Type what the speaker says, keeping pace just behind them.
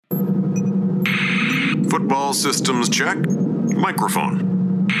Football systems check.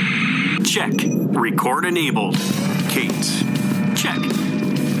 Microphone. Check. Record enabled. Kate. Check.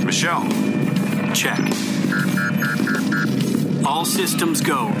 Michelle. Check. All systems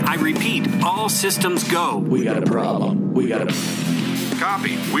go. I repeat, all systems go. We got a problem.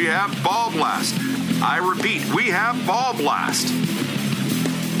 Copy. We have ball blast. I repeat, we have ball blast.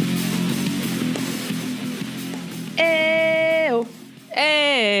 Ayo.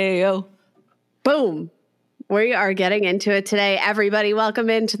 Ayo. Boom. We are getting into it today. Everybody, welcome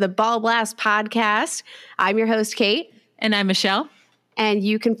into the Ball Blast podcast. I'm your host, Kate. And I'm Michelle. And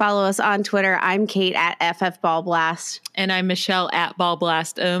you can follow us on Twitter. I'm Kate at FFBallBlast. And I'm Michelle at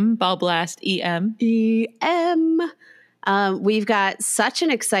Ballblast Ballblast EM. We've got such an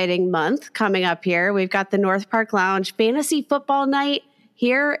exciting month coming up here. We've got the North Park Lounge Fantasy Football Night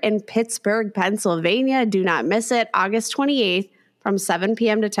here in Pittsburgh, Pennsylvania. Do not miss it. August 28th from 7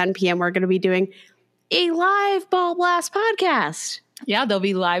 p.m. to 10 p.m. We're going to be doing a live Ball Blast podcast. Yeah, there'll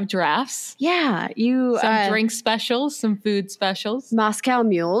be live drafts. Yeah, some drink specials, some food specials. Moscow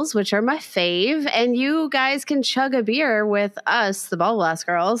Mules, which are my fave. And you guys can chug a beer with us, the Ball Blast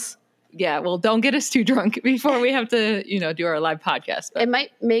girls. Yeah, well, don't get us too drunk before we have to, do our live podcast. But it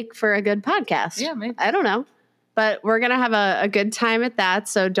might make for a good podcast. Yeah, maybe. I don't know. But we're going to have a good time at that.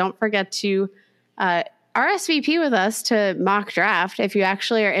 So don't forget to RSVP with us to mock draft. If you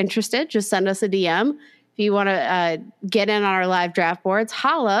actually are interested, just send us a DM. If you want to get in on our live draft boards,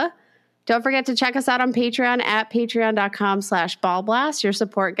 holla. Don't forget to check us out on Patreon at patreon.com/ballblast. Your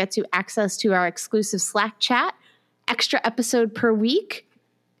support gets you access to our exclusive Slack chat, extra episode per week.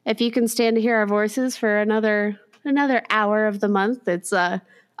 If you can stand to hear our voices for another hour of the month, it's a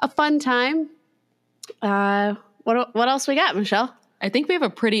fun time. What else we got, Michelle? I think we have a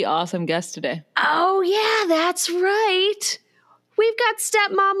pretty awesome guest today. Oh, yeah, that's right. We've got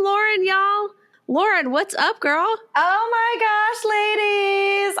stepmom Lauren, y'all. Lauren, what's up, girl? Oh my gosh,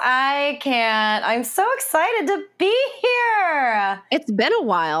 ladies. I can't. I'm so excited to be here. It's been a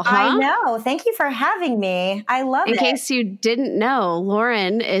while, huh? I know. Thank you for having me. I love it. In case you didn't know,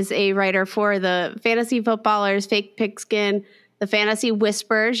 Lauren is a writer for the Fantasy Footballers, Fake Pigskin, the Fantasy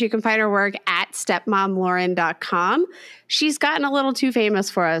Whispers. You can find her work at stepmomlauren.com. She's gotten a little too famous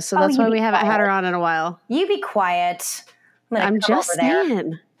for us, so that's why we haven't had her on in a while. You be quiet. I'm just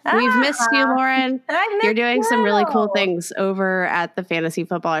saying. We've missed you, Lauren. You're doing some really cool things over at the Fantasy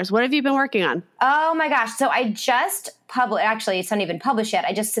Footballers. What have you been working on? Oh my gosh. So I just actually, it's not even published yet.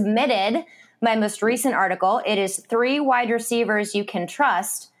 I just submitted my most recent article. It is 3 wide receivers you can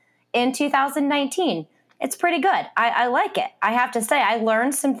trust in 2019. It's pretty good. I like it. I have to say, I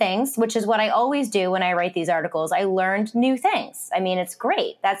learned some things, which is what I always do when I write these articles. I learned new things. I mean, it's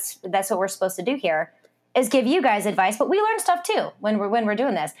great. That's what we're supposed to do here, is give you guys advice, but we learn stuff too when we're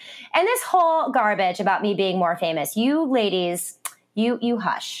doing this. And this whole garbage about me being more famous, you ladies, you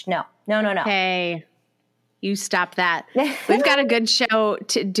hush. No. Hey, you stop that. We've got a good show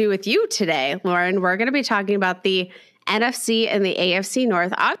to do with you today, Lauren. We're going to be talking about the NFC and the AFC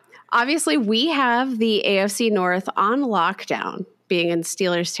North. Obviously, we have the AFC North on lockdown, being in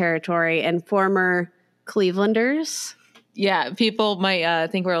Steelers territory and former Clevelanders. Yeah, people might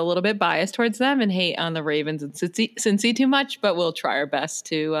think we're a little bit biased towards them and hate on the Ravens and Cincy too much, but we'll try our best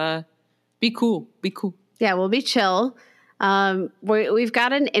to be cool. Yeah, we'll be chill. We've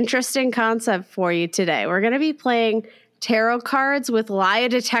got an interesting concept for you today. We're going to be playing tarot cards with lie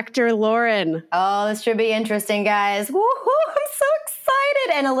detector Lauren. Oh, this should be interesting, guys. Woohoo! I'm so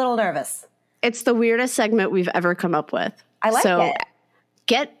excited and a little nervous. It's the weirdest segment we've ever come up with. I like it.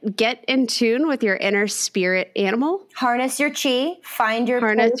 Get in tune with your inner spirit animal. Harness your chi. Find your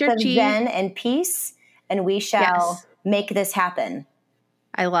place of zen and peace, and we shall make this happen.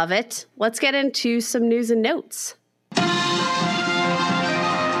 I love it. Let's get into some news and notes.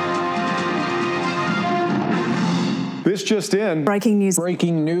 This just in. Breaking news.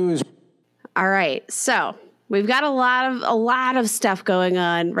 All right. So we've got a lot of stuff going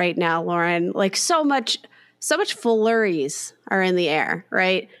on right now, Lauren. Like so much flurries are in the air,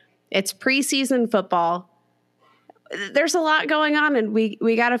 right? It's preseason football. There's a lot going on, and we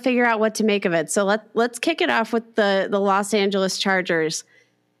got to figure out what to make of it. So let's kick it off with the Los Angeles Chargers.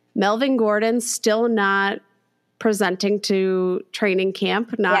 Melvin Gordon still not presenting to training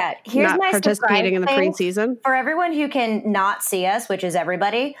camp, not participating in the preseason. For everyone who can not see us, which is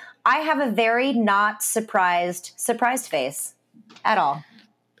everybody, I have a very not surprised face at all.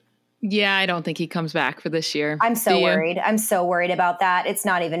 Yeah, I don't think he comes back for this year. I'm so worried. I'm so worried about that. It's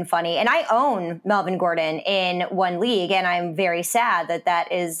not even funny. And I own Melvin Gordon in one league, and I'm very sad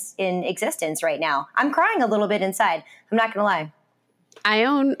that is in existence right now. I'm crying a little bit inside. I'm not going to lie. I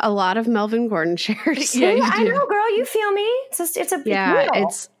own a lot of Melvin Gordon shares. Yeah, you I do. know, girl. You feel me? It's a Yeah,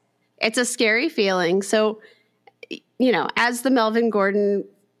 real. it's a scary feeling. So, as the Melvin Gordon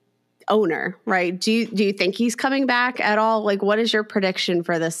owner, right? Do you think he's coming back at all? Like, what is your prediction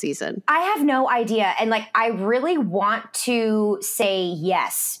for this season? I have no idea. And I really want to say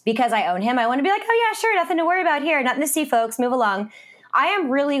yes because I own him. I want to be like, oh yeah, sure. Nothing to worry about here. Nothing to see, folks. Move along. I am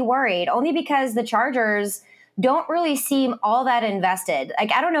really worried only because the Chargers don't really seem all that invested.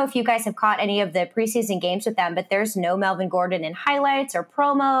 I don't know if you guys have caught any of the preseason games with them, but there's no Melvin Gordon in highlights or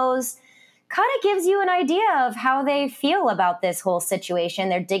promos. Kind of gives you an idea of how they feel about this whole situation.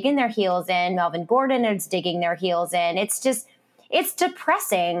 They're digging their heels in. Melvin Gordon is digging their heels in. It's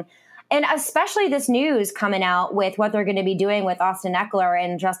depressing. And especially this news coming out with what they're going to be doing with Austin Eckler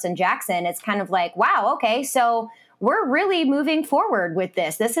and Justin Jackson. It's kind of like, wow, okay, so we're really moving forward with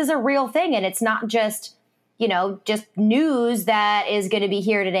this. This is a real thing. And it's not just, just news that is going to be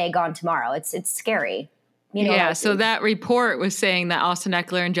here today, gone tomorrow. It's scary. So that report was saying that Austin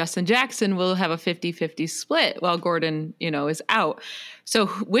Eckler and Justin Jackson will have a 50-50 split while Gordon, is out. So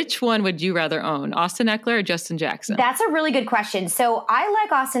which one would you rather own, Austin Eckler or Justin Jackson? That's a really good question. So I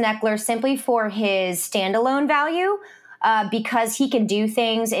like Austin Eckler simply for his standalone value because he can do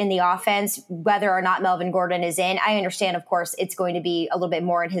things in the offense, whether or not Melvin Gordon is in. I understand, of course, it's going to be a little bit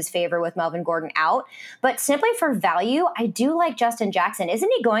more in his favor with Melvin Gordon out. But simply for value, I do like Justin Jackson.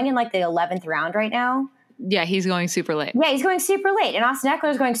 Isn't he going in the 11th round right now? Yeah, he's going super late. Yeah, he's going super late. And Austin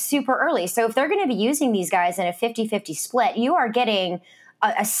Eckler is going super early. So if they're going to be using these guys in a 50-50 split, you are getting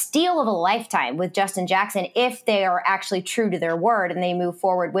a steal of a lifetime with Justin Jackson if they are actually true to their word and they move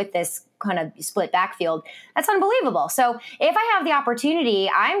forward with this kind of split backfield. That's unbelievable. So if I have the opportunity,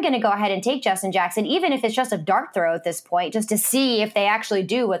 I'm going to go ahead and take Justin Jackson, even if it's just a dart throw at this point, just to see if they actually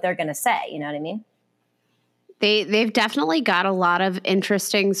do what they're going to say. You know what I mean? They've definitely got a lot of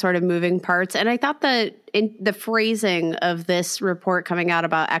interesting sort of moving parts. And I thought that the phrasing of this report coming out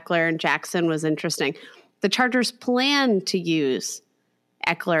about Eckler and Jackson was interesting. The Chargers plan to use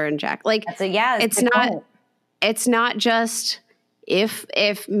Eckler and Jack. It's not just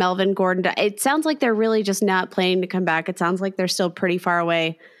if Melvin Gordon, it sounds like they're really just not planning to come back. It sounds like they're still pretty far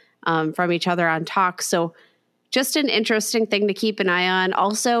away from each other on talks. So just an interesting thing to keep an eye on.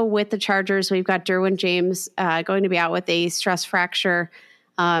 Also with the Chargers, we've got Derwin James going to be out with a stress fracture,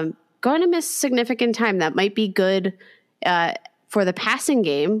 going to miss significant time. That might be good for the passing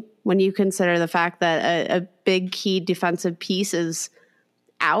game when you consider the fact that a big key defensive piece is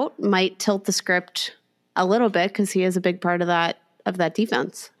out, might tilt the script a little bit because he is a big part of that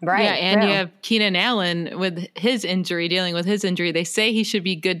defense. Right. Yeah, and you have Keenan Allen with his injury, dealing with his injury. They say he should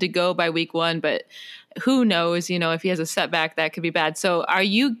be good to go by week 1, but who knows, if he has a setback, that could be bad. So are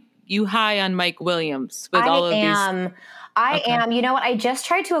you high on Mike Williams with all of these? I am. You know what? I just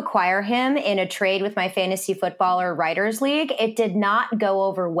tried to acquire him in a trade with my fantasy footballer writers league. It did not go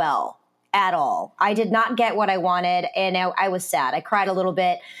over well at all. I did not get what I wanted, and I was sad. I cried a little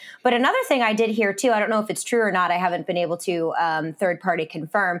bit. But another thing I did hear too, I don't know if it's true or not. I haven't been able to third party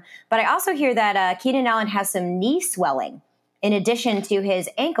confirm, but I also hear that Keenan Allen has some knee swelling in addition to his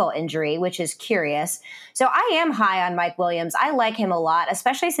ankle injury, which is curious. So I am high on Mike Williams. I like him a lot,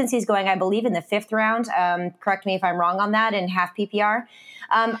 especially since he's going, I believe, in the 5th round. Correct me if I'm wrong on that, in half PPR.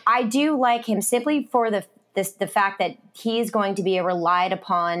 I do like him simply for the fact that he's going to be a relied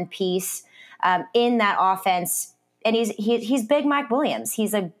upon piece in that offense. And he's big Mike Williams.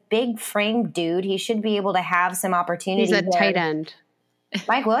 He's a big frame dude. He should be able to have some opportunity. He's a tight end.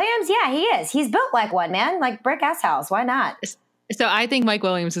 Mike Williams? Yeah, he is. He's built like one, man. Like brick ass house. Why not? So I think Mike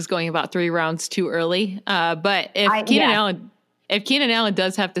Williams is going about 3 rounds too early. But if Keenan Allen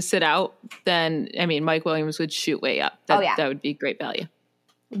does have to sit out, then Mike Williams would shoot way up. That would be great value.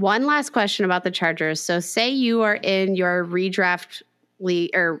 One last question about the Chargers. So say you are in your redraft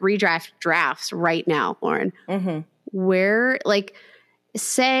drafts right now, Lauren. Mm-hmm. Where,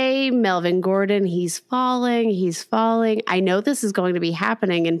 say Melvin Gordon, he's falling. I know this is going to be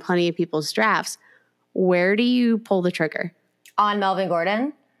happening in plenty of people's drafts. Where do you pull the trigger? On Melvin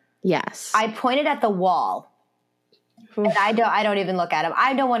Gordon? Yes. I pointed at the wall. And I don't even look at him.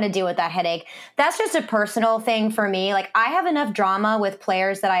 I don't want to deal with that headache. That's just a personal thing for me. I have enough drama with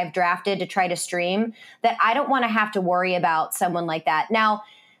players that I've drafted to try to stream that I don't want to have to worry about someone like that. Now,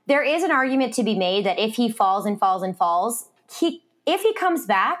 there is an argument to be made that if he falls and falls and falls, if he comes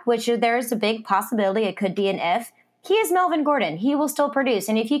back, which there's a big possibility, it could be an if, he is Melvin Gordon. He will still produce.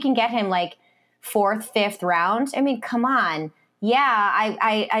 And if you can get him 4th, 5th round, come on. Yeah,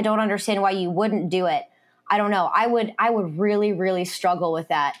 I don't understand why you wouldn't do it. I don't know. I would really, really struggle with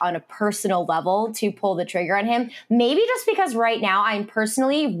that on a personal level to pull the trigger on him. Maybe just because right now I'm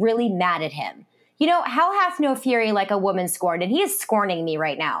personally really mad at him. You know, hell hath no fury like a woman scorned, and he is scorning me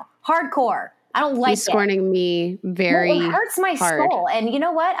right now. Hardcore. I don't like He's scorning me very It hurts my hard. soul. And you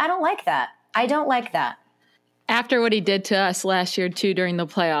know what? I don't like that. I don't like that. After what he did to us last year, too, during the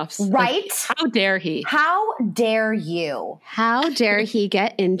playoffs. Right? Like, how dare he? How dare you? How dare he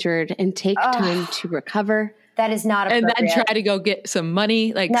get injured and take time to recover? That is not And appropriate. then try to go get some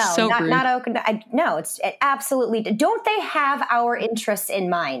money. Like, No, so rude. no, it's absolutely. Don't they have our interests in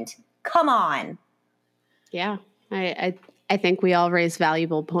mind? Come on. Yeah, I think we all raise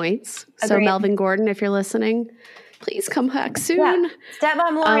valuable points. So Agreed. Melvin Gordon, if you're listening, please come back soon. Yeah.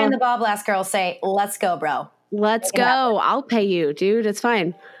 Stepmom Lori and the Bob Blast girls say, let's go, bro. Let's Make it happen. go. I'll pay you, dude. It's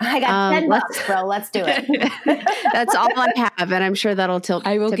fine. I got $10, let's- bro. Let's do it. That's all I have, and I'm sure that'll tilt.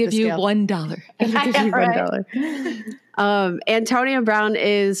 I will tip give the you scale. $1. I'll give you Right. $1. Antonio Brown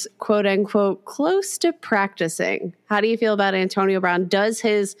is quote unquote close to practicing. How do you feel about Antonio Brown? Does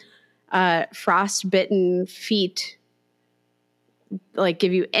his frostbitten feet like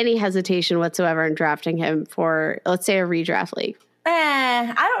give you any hesitation whatsoever in drafting him for, let's say, a redraft league?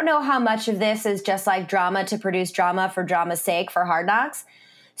 I don't know how much of this is just like drama to produce drama for drama's sake for Hard Knocks.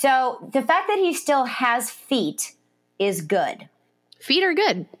 So the fact that he still has feet is good. Feet are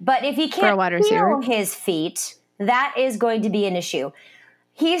good. But if he For a wide can't receiver. feel his feet, that is going to be an issue.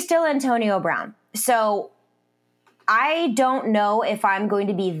 He's still Antonio Brown. So I don't know if I'm going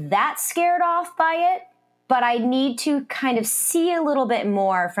to be that scared off by it, but I need to kind of see a little bit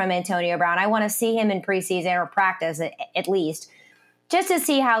more from Antonio Brown. I want to see him in preseason or practice at least, just to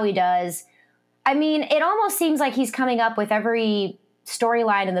see how he does. I mean, it almost seems like he's coming up with every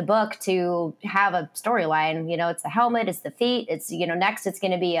storyline in the book to have a storyline. You know, it's the helmet, it's the feet, it's, you know, next it's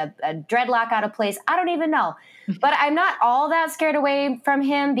going to be a dreadlock out of place. I don't even know. But I'm not all that scared away from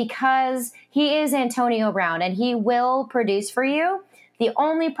him because he is Antonio Brown and he will produce for you. The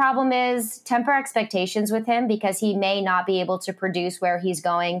only problem is temper expectations with him because he may not be able to produce where he's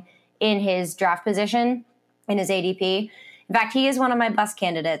going in his draft position, in his ADP. In fact, he is one of my bust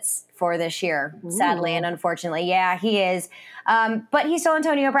candidates for this year, sadly and unfortunately. Yeah, he is. But he's still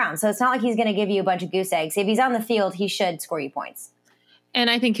Antonio Brown, so it's not like he's going to give you a bunch of goose eggs. If he's on the field, he should score you points. And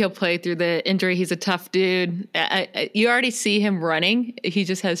I think he'll play through the injury. He's a tough dude. You already see him running. He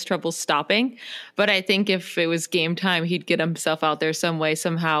just has trouble stopping. But I think if it was game time, he'd get himself out there some way,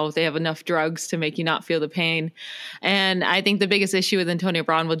 somehow. They have enough drugs to make you not feel the pain. And I think the biggest issue with Antonio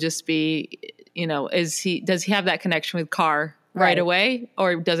Brown will just be, you know, does he have that connection with Carr right away,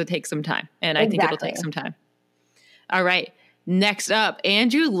 or does it take some time? And I think it'll take some time. All right. Next up,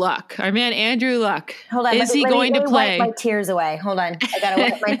 Andrew Luck. Our man, Andrew Luck. Hold on. Is he going to play? Wipe my tears away. Hold on. I got to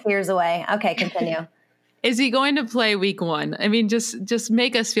wipe my tears away. Okay, continue. Is he going to play week 1? I mean, just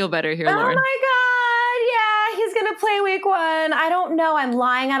make us feel better here, Lauren. Oh my God. Yeah, he's going to play week 1. I don't know. I'm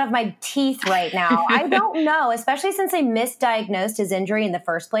lying out of my teeth right now. I don't know, especially since they misdiagnosed his injury in the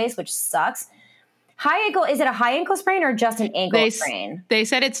first place, which sucks. High ankle, is it a high ankle sprain or just an ankle sprain? They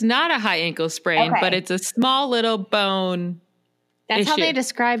said it's not a high ankle sprain, but it's a small little bone That's how issue. they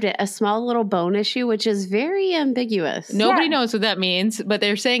described it, a small little bone issue, which is very ambiguous. Nobody knows what that means, but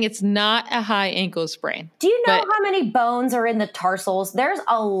they're saying it's not a high ankle sprain. Do you know how many bones are in the tarsals? There's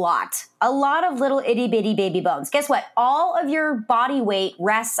a lot of little itty bitty baby bones. Guess what? All of your body weight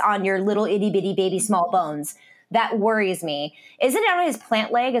rests on your little itty bitty baby small bones. That worries me. Isn't it on his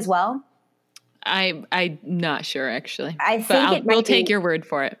plant leg as well? I'm not sure, actually. I think we'll take your word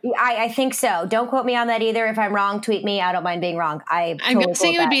for it. I think so. Don't quote me on that either. If I'm wrong, tweet me. I don't mind being wrong. I'm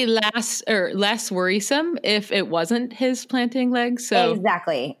guessing it would be less worrisome if it wasn't his planting leg. So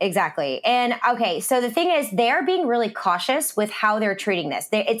Exactly. And okay, so the thing is, they're being really cautious with how they're treating this.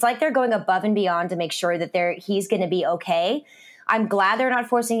 It's like they're going above and beyond to make sure that he's going to be okay. I'm glad they're not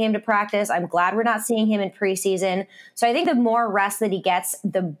forcing him to practice. I'm glad we're not seeing him in preseason. So I think the more rest that he gets,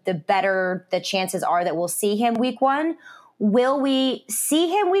 the better the chances are that we'll see him week 1. Will we see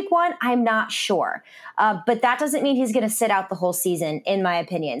him week 1? I'm not sure. But that doesn't mean he's going to sit out the whole season, in my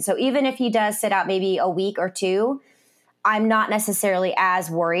opinion. So even if he does sit out maybe a week or 2, I'm not necessarily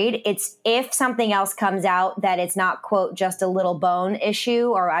as worried. It's if something else comes out that it's not, quote, just a little bone issue,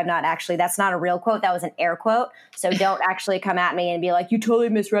 or that's not a real quote. That was an air quote. So don't actually come at me and be like, you totally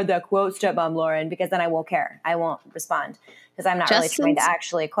misread that quote, Stepmom Lauren, because then I won't care. I won't respond because I'm not really trying to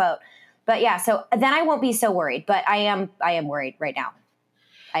actually quote. But yeah, so then I won't be so worried. But I am worried right now.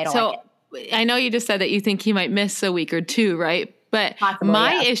 I don't like it. I know you just said that you think he might miss a week or 2, right? But Possibly,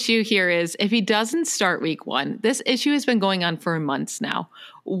 my yeah. issue here is if he doesn't start week 1, this issue has been going on for months now.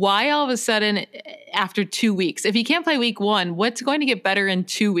 Why all of a sudden after 2 weeks? If he can't play week 1, what's going to get better in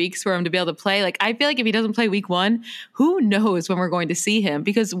 2 weeks for him to be able to play? Like, I feel like if he doesn't play week 1, who knows when we're going to see him?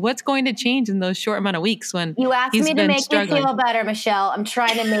 Because what's going to change in those short amount of weeks when You asked he's me to been make struggling? you feel better, Michelle. I'm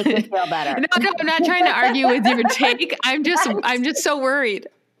trying to make you feel better. No, I'm not trying to argue with your take. I'm just so worried.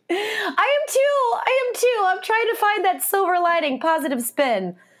 I am too. I'm trying to find that silver lining, positive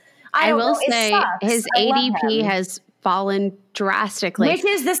spin. I will don't know. It say sucks. his I love ADP him. has fallen drastically. Which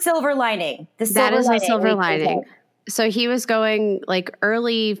is the silver lining? That is the silver we can lining. take. So he was going like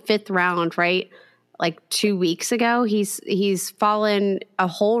early 5th round, right? Like 2 weeks ago. He's fallen a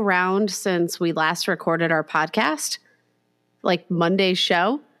whole round since we last recorded our podcast, like Monday's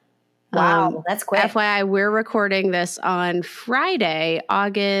show. Wow, that's quick. FYI, we're recording this on Friday,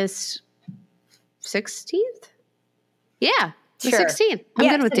 August 16th. Yeah, the Sure. 16th. I'm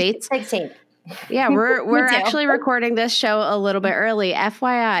good with dates. 16. Yeah, we're too. actually recording this show a little bit early.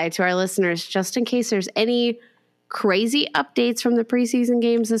 FYI to our listeners, just in case there's any crazy updates from the preseason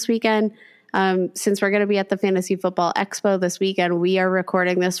games this weekend. Since we're going to be at the Fantasy Football Expo this weekend, we are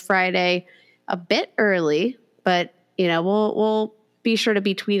recording this Friday a bit early, but we'll be sure to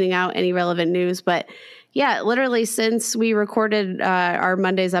be tweeting out any relevant news. But yeah, literally since we recorded our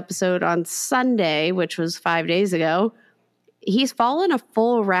Monday's episode on Sunday, which was 5 days ago, he's fallen a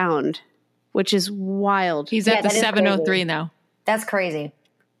full round, which is wild. He's at the that is 703 crazy. now. That's crazy.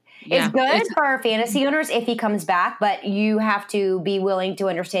 Yeah, It's good for our fantasy owners if he comes back, but you have to be willing to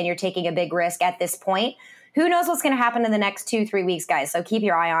understand you're taking a big risk at this point. Who knows what's going to happen in the next 2-3 weeks, guys? So keep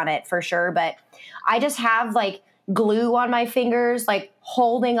your eye on it for sure. But I just have like glue on my fingers, like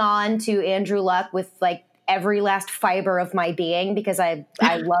holding on to Andrew Luck with like every last fiber of my being because I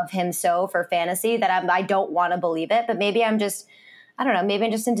love him so for fantasy that I don't want to believe it. But maybe I'm just, I don't know, maybe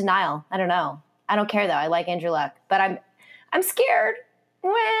I'm just in denial. I don't know. I don't care though. I like Andrew Luck, but I'm scared.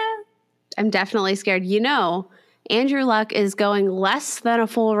 Well, I'm definitely scared. Andrew Luck is going less than a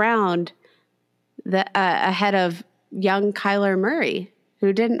full round ahead of young Kyler Murray,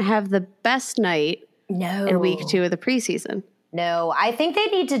 who didn't have the best night in week 2 of the preseason. No, I think they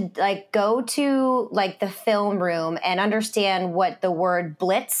need to like go to like the film room and understand what the word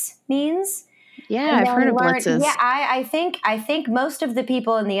blitz means. Yeah, I've heard of blitzes. Yeah, I think most of the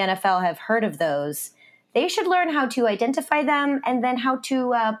people in the NFL have heard of those. They should learn how to identify them and then how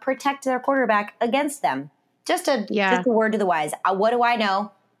to protect their quarterback against them. Just a word to the wise. What do I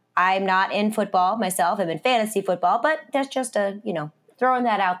know? I'm not in football myself. I'm in fantasy football, but that's just throwing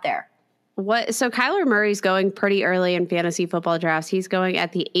that out there. So Kyler Murray's going pretty early in fantasy football drafts. He's going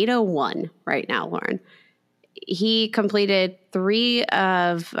at the 801 right now, Lauren. He completed 3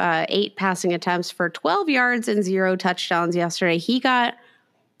 of 8 passing attempts for 12 yards and 0 touchdowns yesterday. He got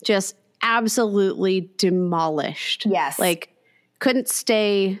just absolutely demolished. Yes. Like couldn't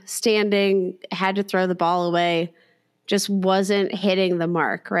stay standing, had to throw the ball away, just wasn't hitting the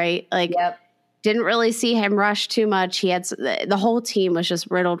mark, right? Like didn't really see him rush too much. He had the whole team was just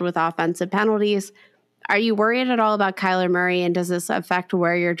riddled with offensive penalties. Are you worried at all about Kyler Murray, and does this affect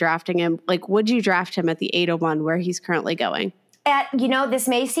where you're drafting him? Like, would you draft him at the 801 where he's currently going? This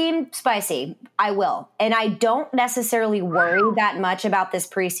may seem spicy. I will. And I don't necessarily worry that much about this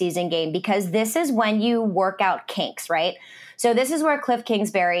preseason game because this is when you work out kinks, right? So this is where Cliff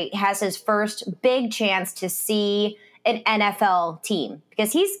Kingsbury has his first big chance to see an NFL team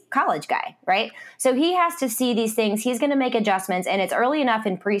because he's a college guy, right? So he has to see these things. He's going to make adjustments, and it's early enough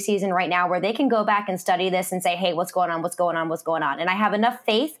in preseason right now where they can go back and study this and say, hey, what's going on? What's going on? What's going on? And I have enough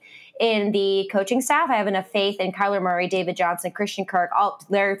faith in the coaching staff. I have enough faith in Kyler Murray, David Johnson, Christian Kirk,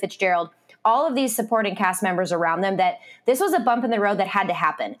 Larry Fitzgerald, all of these supporting cast members around them that this was a bump in the road that had to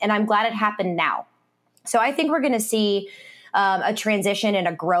happen. And I'm glad it happened now. So I think we're going to see a transition and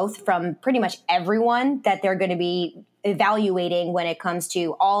a growth from pretty much everyone that they're going to be evaluating when it comes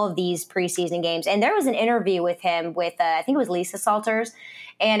to all of these preseason games. And there was an interview with him with, I think it was Lisa Salters,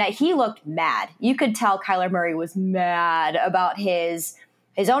 and he looked mad. You could tell Kyler Murray was mad about his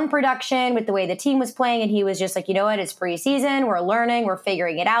own production with the way the team was playing. And he was just like, you know what? It's preseason. We're learning. We're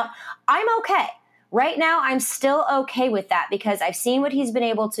figuring it out. I'm okay. Right now, I'm still okay with that because I've seen what he's been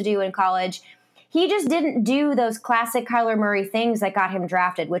able to do in college. He just didn't do those classic Kyler Murray things that got him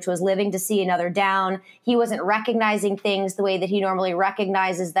drafted, which was living to see another down. He wasn't recognizing things the way that he normally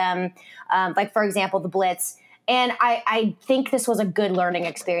recognizes them, like, for example, the blitz. And I think this was a good learning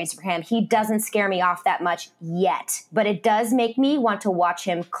experience for him. He doesn't scare me off that much yet, but it does make me want to watch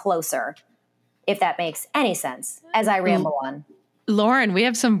him closer, if that makes any sense, as I ramble on. Lauren, we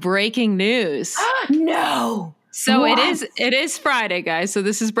have some breaking news. No. So it is Friday, guys. So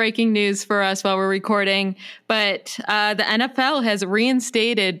this is breaking news for us while we're recording. But the NFL has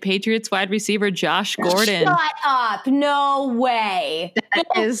reinstated Patriots wide receiver Josh Gordon. Shut up. No way.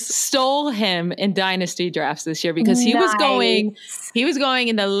 Stole him in dynasty drafts this year because he was going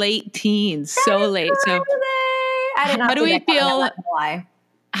in the late teens, so late. So I did not how do we feel?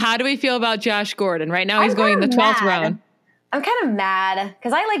 How do we feel about Josh Gordon? Right now he's going in the 12th round. I'm kind of mad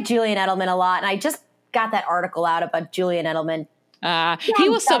because I like Julian Edelman a lot, and I just got that article out about Julian Edelman. He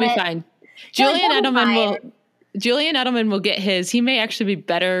will still be fine. Julian Edelman will get his. He may actually be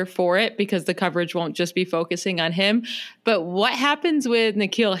better for it because the coverage won't just be focusing on him. But what happens with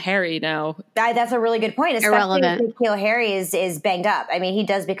N'Keal Harry now? That's a really good point. Especially if N'Keal Harry is banged up. I mean, he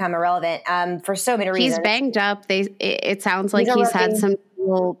does become irrelevant for so many reasons. He's banged up. It sounds like he's had some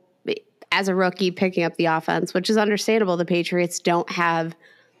trouble as a rookie picking up the offense, which is understandable. The Patriots don't have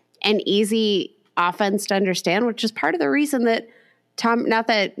an easy offense to understand, which is part of the reason that not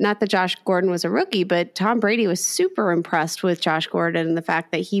that Josh Gordon was a rookie, but Tom Brady was super impressed with Josh Gordon and the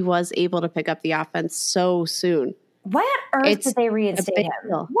fact that he was able to pick up the offense so soon. Why on earth did they reinstate him?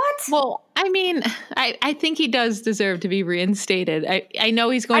 What? Well, I mean, I think he does deserve to be reinstated. I know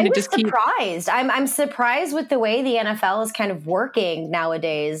he's going to just keep. I'm surprised with the way the NFL is kind of working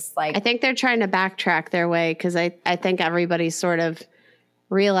nowadays. Like, I think they're trying to backtrack their way because I think everybody's sort of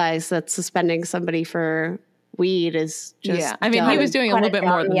realized that suspending somebody for weed is just I mean, he was doing a little bit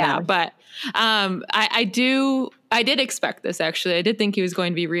more than that, but I did expect this, actually. I did think he was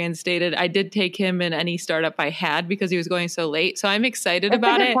going to be reinstated. I did take him in any startup I had because he was going so late, so I'm excited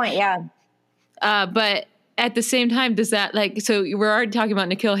about it. That's a good point, yeah. But at the same time, does that, like, so we're already talking about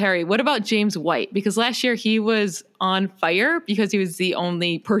N'Keal Harry. What about James White? Because last year he was on fire because he was the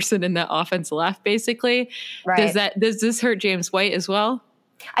only person in the offense left, basically. Right. Does this hurt James White as well?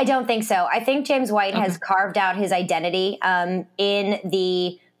 I don't think so. I think James White has carved out his identity in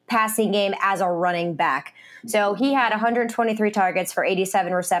the passing game as a running back. So he had 123 targets for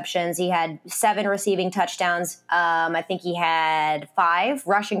 87 receptions. He had 7 receiving touchdowns. I think he had 5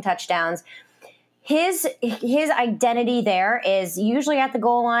 rushing touchdowns. His identity there is usually at the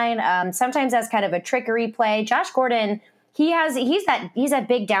goal line, sometimes as kind of a trickery play. Josh Gordon, he's that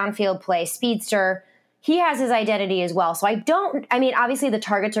big downfield play, speedster. He has his identity as well. So obviously the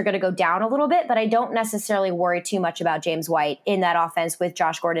targets are going to go down a little bit, but I don't necessarily worry too much about James White in that offense with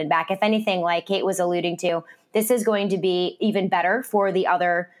Josh Gordon back. If anything, like Kate was alluding to, this is going to be even better for the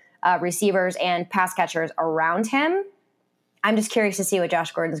other receivers and pass catchers around him. I'm just curious to see what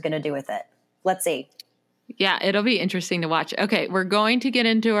Josh Gordon's going to do with it. Let's see. Yeah, it'll be interesting to watch. Okay, we're going to get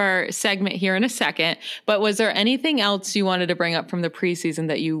into our segment here in a second, but was there anything else you wanted to bring up from the preseason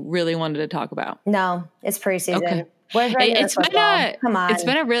that you really wanted to talk about? No, it's preseason. Okay. It's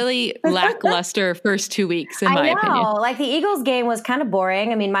been a really lackluster first 2 weeks, in my opinion. Like the Eagles game was kind of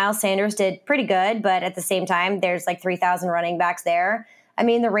boring. I mean, Miles Sanders did pretty good, but at the same time, there's like 3,000 running backs there. I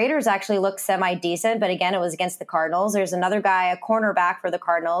mean, the Raiders actually looked semi-decent, but again, it was against the Cardinals. There's another guy, a cornerback for the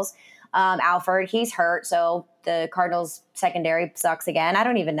Cardinals, Alford, he's hurt, so the Cardinals secondary sucks again. I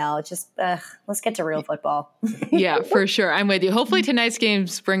don't even know. It's just, let's get to real football. Yeah, for sure. I'm with you. Hopefully tonight's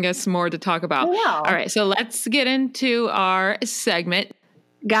games bring us more to talk about. All right, so let's get into our segment.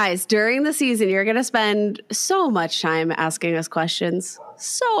 Guys, during the season, you're going to spend so much time asking us questions.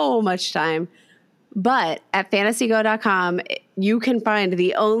 So much time. But at fantasygo.com, you can find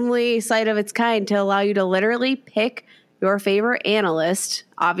the only site of its kind to allow you to literally pick your favorite analyst,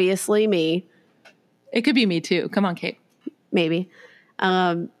 obviously me. It could be me too. Come on, Kate. Maybe.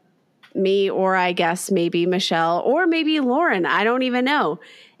 Me, or I guess maybe Michelle, or maybe Lauren. I don't even know.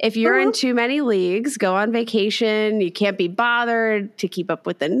 If you're in too many leagues, go on vacation, you can't be bothered to keep up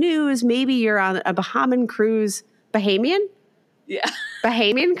with the news, maybe you're on a Bahamian cruise. Bahamian? Yeah.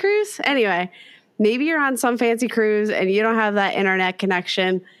 Bahamian cruise? Anyway, maybe you're on some fancy cruise and you don't have that internet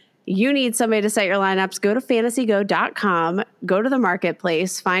connection. You need somebody to set your lineups. Go to fantasygo.com, go to the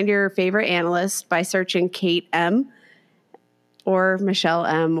marketplace, find your favorite analyst by searching Kate M or Michelle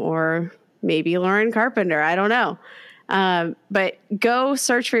M or maybe Lauren Carpenter. I don't know. But go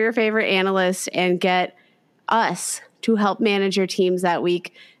search for your favorite analyst and get us to help manage your teams that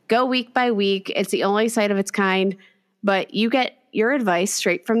week. Go week by week. It's the only site of its kind, but you get your advice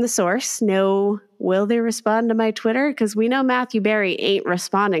straight from the source. No, will they respond to my Twitter? Because we know Matthew Berry ain't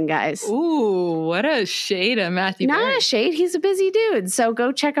responding, guys. Ooh, what a shade of Matthew Berry. Not a shade. He's a busy dude. So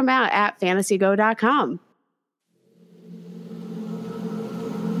go check him out at fantasygo.com.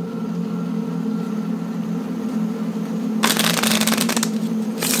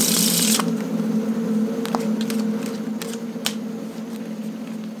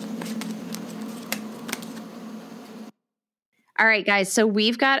 right, guys. So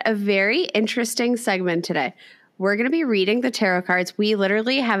we've got a very interesting segment today. We're going to be reading the tarot cards. We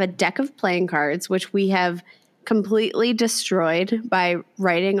literally have a deck of playing cards, which we have completely destroyed by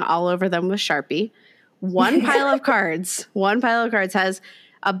writing all over them with Sharpie. One pile of cards has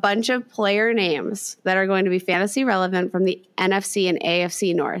a bunch of player names that are going to be fantasy relevant from the NFC and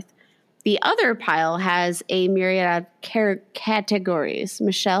AFC North. The other pile has a myriad of categories.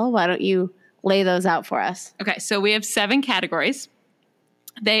 Michelle, why don't you lay those out for us? Okay, so we have 7 categories.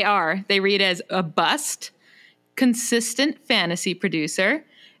 They read as a bust, consistent fantasy producer,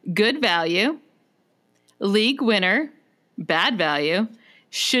 good value, league winner, bad value,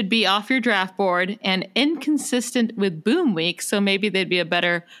 should be off your draft board, and inconsistent with boom week, so maybe they'd be a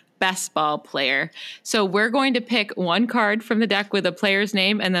better best ball player. So we're going to pick one card from the deck with a player's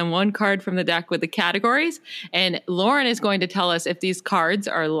name and then one card from the deck with the categories. And Lauren is going to tell us if these cards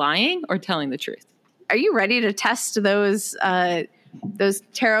are lying or telling the truth. Are you ready to test those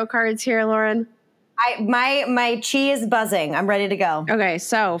tarot cards here, Lauren? My chi is buzzing. I'm ready to go. Okay,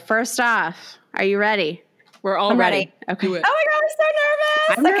 so first off, are you ready? We're all ready. Okay. Do it. Oh my God, I'm so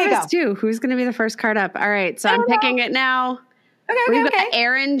nervous. I'm nervous too. Who's going to be the first card up? All right, so I'm picking it now. We've got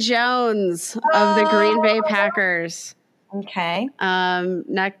Aaron Jones of the Green Bay Packers. Okay.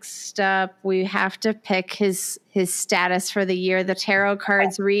 Next up, we have to pick his status for the year. The tarot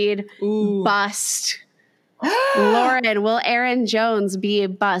cards read bust. Lauren, will Aaron Jones be a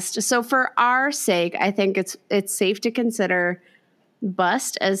bust? So for our sake, I think it's safe to consider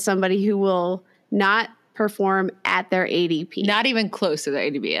bust as somebody who will not perform at their ADP. Not even close to the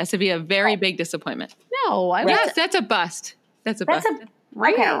ADP. That's to be a very big disappointment. No, That's a bust. That's a bust.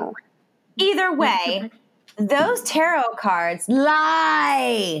 Okay. Either way, those tarot cards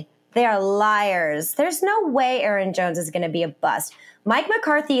lie. They are liars. There's no way Aaron Jones is going to be a bust. Mike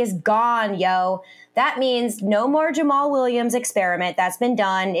McCarthy is gone, yo. That means no more Jamal Williams experiment. That's been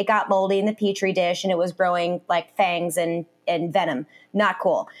done. It got moldy in the Petri dish and it was growing like fangs and venom. Not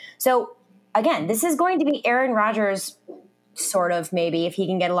cool. So again, this is going to be Aaron Rodgers, sort of, maybe, if he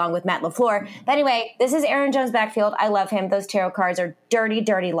can get along with Matt LaFleur. But anyway, this is Aaron Jones' backfield. I love him. Those tarot cards are dirty,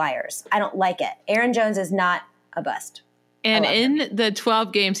 dirty liars. I don't like it. Aaron Jones is not a bust. And in the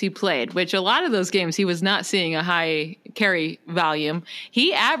 12 games he played, which a lot of those games he was not seeing a high carry volume,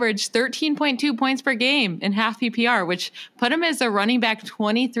 he averaged 13.2 points per game in half PPR, which put him as a running back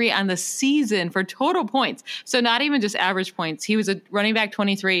 23 on the season for total points. So not even just average points. He was a running back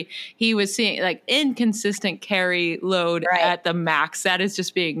 23. He was seeing like inconsistent carry load at the max. That is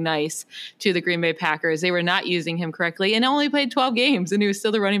just being nice to the Green Bay Packers. They were not using him correctly and only played 12 games, and he was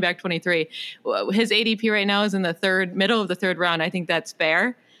still the running back 23. His ADP right now is in the middle of the third round. I think that's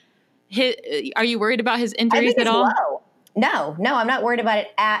fair. Are you worried about his injuries at all? Low. No, I'm not worried about it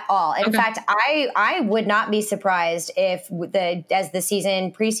at all. In fact, I would not be surprised if as the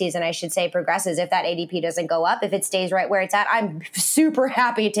preseason, I should say, progresses, if that ADP doesn't go up, if it stays right where it's at. I'm super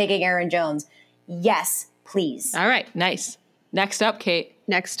happy taking Aaron Jones. Yes, please. All right, nice. Next up, Kate.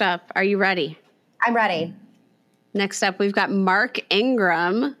 Next up, are you ready? I'm ready. Next up, we've got Mark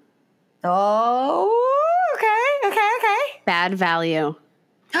Ingram. Oh, okay. Bad value.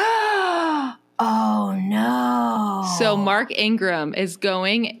 Oh, no. So Mark Ingram is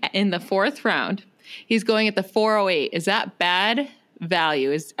going in the 4th round. He's going at the 408. Is that bad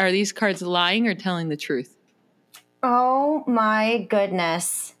value? Are these cards lying or telling the truth? Oh, my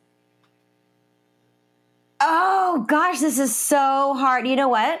goodness. Oh, gosh, this is so hard. You know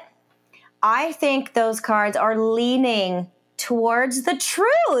what? I think those cards are leaning towards the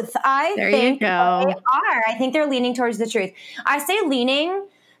truth. I think they are. I think they're leaning towards the truth. I say leaning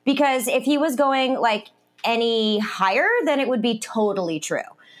because if he was going like any higher, then it would be totally true.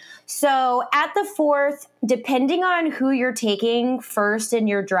 So at the 4th, depending on who you're taking first in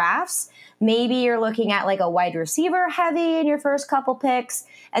your drafts, maybe you're looking at like a wide receiver heavy in your first couple picks,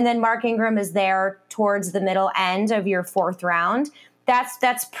 and then Mark Ingram is there towards the middle end of your 4th round.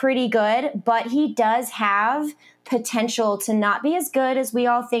 That's pretty good, but he does have potential to not be as good as we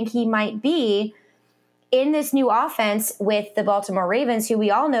all think he might be in this new offense with the Baltimore Ravens, who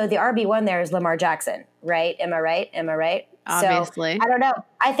we all know the RB1 there is Lamar Jackson, right? Am I right? Obviously. So, I don't know.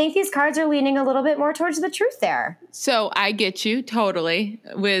 I think these cards are leaning a little bit more towards the truth there. So I get you totally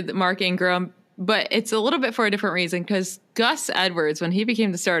with Mark Ingram, but it's a little bit for a different reason because Gus Edwards, when he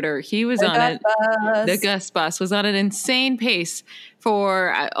became the starter, he was the Gus bus was on an insane pace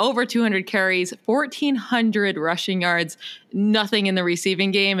for over 200 carries, 1,400 rushing yards, nothing in the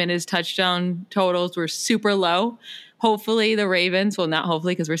receiving game, and his touchdown totals were super low. hopefully the Ravens, well, not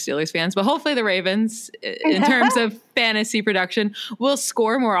hopefully because we're Steelers fans, but hopefully the Ravens, in terms of fantasy production, will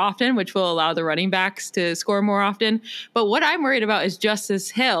score more often, which will allow the running backs to score more often. But what I'm worried about is Justice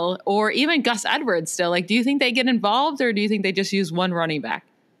Hill or even Gus Edwards still. Like, do you think they get involved, or do you think they just use one running back?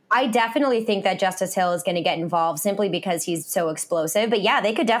 I definitely think that Justice Hill is going to get involved simply because he's so explosive. But yeah,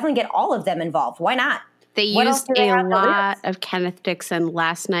 they could definitely get all of them involved. Why not? They used a lot of Kenneth Dixon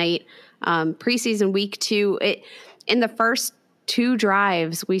last night, preseason week 2. In the first 2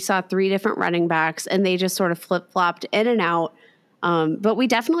 drives, we saw 3 different running backs, and they just sort of flip-flopped in and out. But we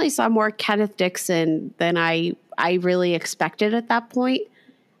definitely saw more Kenneth Dixon than I really expected at that point.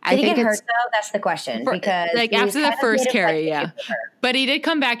 Did he get hurt, though? That's the question. Because like after the first carry, yeah. But he did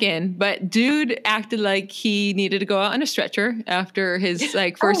come back in. But dude acted like he needed to go out on a stretcher after his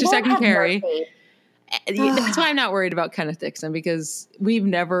first or second carry. That's why I'm not worried about Kenneth Dixon, because we've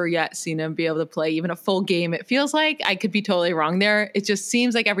never yet seen him be able to play even a full game. It feels like, I could be totally wrong there. It just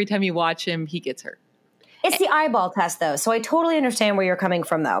seems like every time you watch him, he gets hurt. It's the eyeball test, though. So I totally understand where you're coming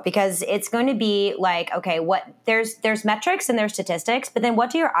from, though, because it's going to be like, okay, there's metrics and there's statistics, but then what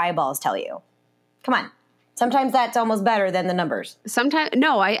do your eyeballs tell you? Come on. Sometimes that's almost better than the numbers. Sometimes,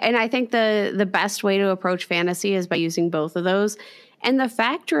 no, I think the best way to approach fantasy is by using both of those. And the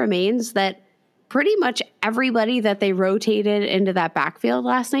fact remains that pretty much everybody that they rotated into that backfield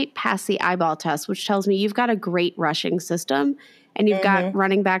last night passed the eyeball test, which tells me you've got a great rushing system and you've got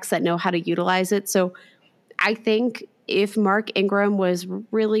running backs that know how to utilize it. So I think if Mark Ingram was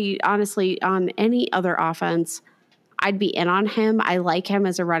really, honestly, on any other offense, I'd be in on him. I like him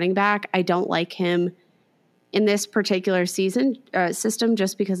as a running back. I don't like him in this particular system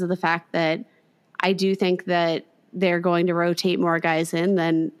just because of the fact that I do think that they're going to rotate more guys in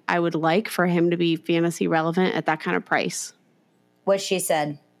than I would like for him to be fantasy relevant at that kind of price. What she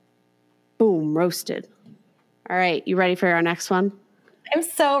said. Boom, roasted. All right, you ready for our next one? I'm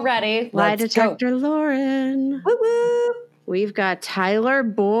so ready. Lie detector, Lauren. Woo woo. We've got Tyler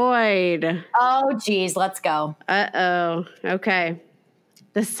Boyd. Oh, geez, let's go. Uh-oh. Okay.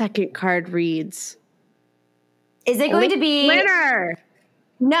 The second card reads. Is it going to be winner?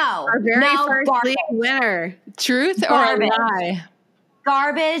 No. Our very first league winner. Truth or a lie?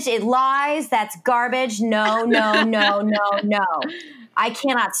 Garbage. It lies. That's garbage. No. I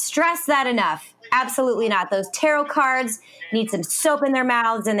cannot stress that enough. Absolutely not. Those tarot cards need some soap in their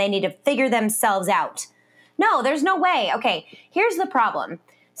mouths and they need to figure themselves out. No, there's no way. Okay, here's the problem.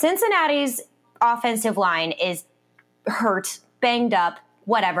 Cincinnati's offensive line is hurt, banged up,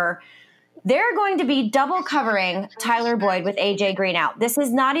 whatever. They're going to be double covering Tyler Boyd with AJ Green out. This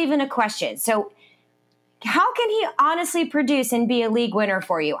is not even a question. So how can he honestly produce and be a league winner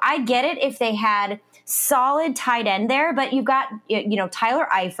for you? I get it if they had solid tight end there, but you've got, Tyler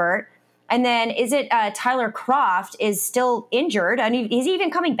Eifert. And then is it Tyler Kroft is still injured? And is he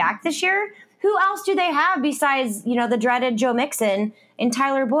even coming back this year? Who else do they have besides, the dreaded Joe Mixon and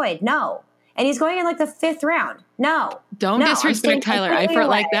Tyler Boyd? No. And he's going in like the 5th round. No. Don't disrespect Tyler Eifert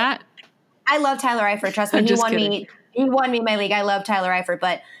like that. I love Tyler Eifert. Trust me. He won me my league. I love Tyler Eifert.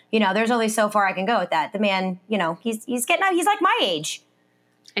 But, there's only so far I can go with that. The man, he's getting out. He's like my age.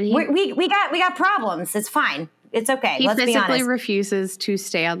 And we got problems. It's fine. It's okay. Let's be honest. He physically refuses to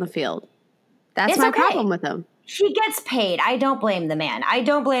stay on the field. That's my problem with him. He gets paid. I don't blame the man. I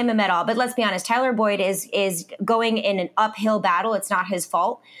don't blame him at all. But let's be honest. Tyler Boyd is going in an uphill battle. It's not his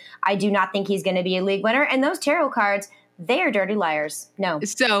fault. I do not think he's going to be a league winner. And those tarot cards, they are dirty liars. No.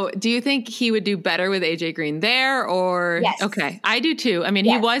 So do you think he would do better with AJ Green there or? Yes. Okay. I do too. I mean,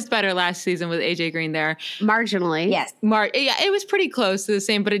 He was better last season with AJ Green there. Marginally. Yes. Yeah, it was pretty close to the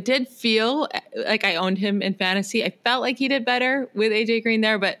same, but it did feel like I owned him in fantasy. I felt like he did better with AJ Green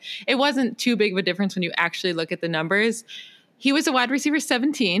there, but it wasn't too big of a difference when you actually look at the numbers. He was a wide receiver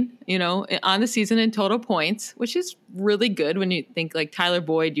 17, on the season in total points, which is really good when you think like Tyler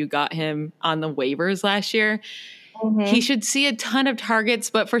Boyd, you got him on the waivers last year. Mm-hmm. He should see a ton of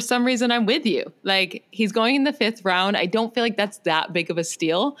targets, but for some reason I'm with you. Like he's going in the 5th round. I don't feel like that's that big of a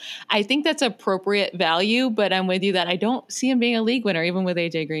steal. I think that's appropriate value, but I'm with you that I don't see him being a league winner even with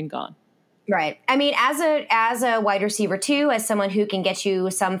AJ Green gone. Right. I mean, as a wide receiver too, as someone who can get you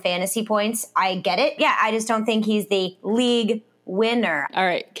some fantasy points, I get it. Yeah, I just don't think he's the league winner. All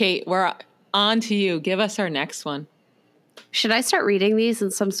right, Kate, we're on to you. Give us our next one. Should I start reading these in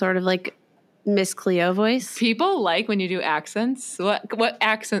some sort of like Miss Cleo voice? People like when you do accents. What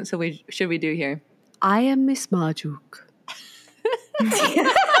accent should we do here? I am Miss Marjuk.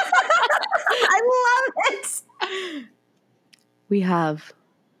 I love it. We have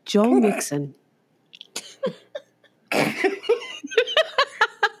Joe Mixon.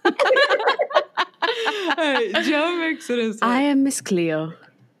 Joe Mixon is. I am Miss Cleo.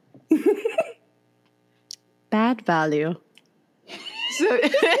 Bad value.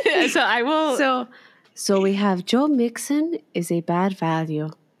 So I will. So we have Joe Mixon is a bad value.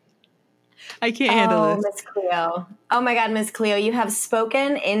 I can't handle this. Miss Cleo. Oh my God, Miss Cleo, you have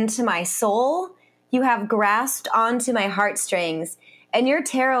spoken into my soul. You have grasped onto my heartstrings, and your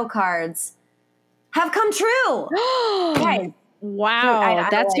tarot cards have come true. Guys, Wow,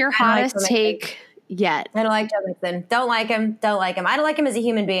 that's your hottest take yet. I don't like Joe Mixon. Don't like him. I don't like him as a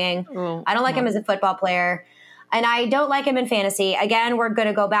human being. I don't like him as a football player. And I don't like him in fantasy. Again, we're going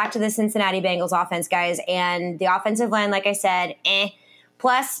to go back to the Cincinnati Bengals offense, guys. And the offensive line, like I said,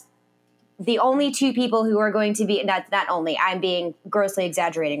 Plus, the only two people who are going to be, not only, I'm being grossly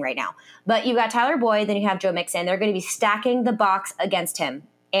exaggerating right now, but you got Tyler Boyd, then you have Joe Mixon. They're going to be stacking the box against him.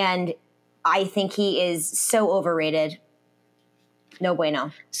 And I think he is so overrated. No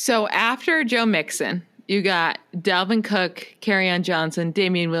bueno. So after Joe Mixon, you got Dalvin Cook, Kerryon Johnson,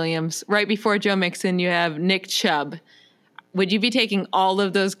 Damian Williams. Right before Joe Mixon, you have Nick Chubb. Would you be taking all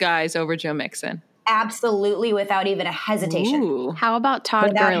of those guys over Joe Mixon? Absolutely, without even a hesitation. Ooh. How about Todd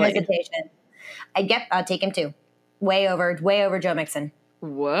Without Gurley? hesitation. I'll take him too. Way over Joe Mixon.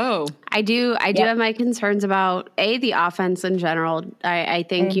 Whoa. I do have my concerns about the offense in general. I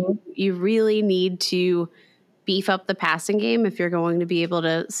think you really need to beef up the passing game if you're going to be able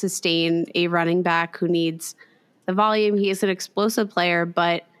to sustain a running back who needs the volume. He is an explosive player,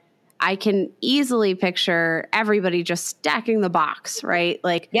 but I can easily picture everybody just stacking the box, right?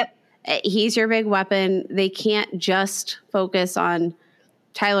 Like, Yep. He's your big weapon. They can't just focus on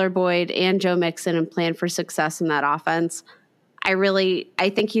Tyler Boyd and Joe Mixon and plan for success in that offense.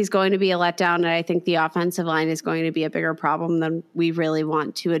 I think he's going to be a letdown, and I think the offensive line is going to be a bigger problem than we really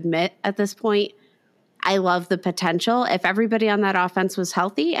want to admit at this point. I love the potential. If everybody on that offense was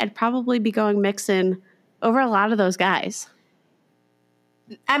healthy, I'd probably be going Mixon over a lot of those guys.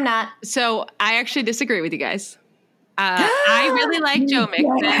 I'm not. So I actually disagree with you guys. I really like Joe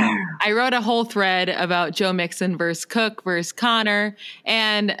Mixon. I wrote a whole thread about Joe Mixon versus Cook versus Connor.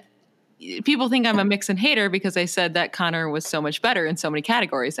 And people think I'm a Mixon hater because I said that Connor was so much better in so many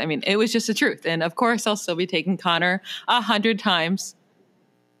categories. I mean, it was just the truth. And of course, I'll still be taking Connor 100 times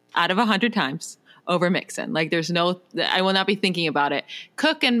out of 100 times over Mixon. Like I will not be thinking about it.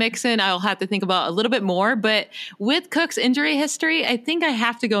 Cook and Mixon, I'll have to think about a little bit more, but with Cook's injury history, I think I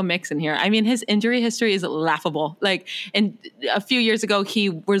have to go Mixon here. I mean, his injury history is laughable. Like, and a few years ago, he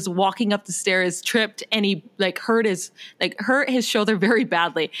was walking up the stairs, tripped, and he hurt his shoulder very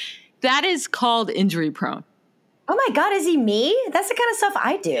badly. That is called injury prone. Oh my God, is he me? That's the kind of stuff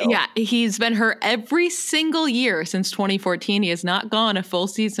I do. Yeah, he's been hurt every single year since 2014. He has not gone a full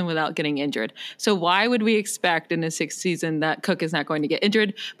season without getting injured. So why would we expect in his sixth season that Cook is not going to get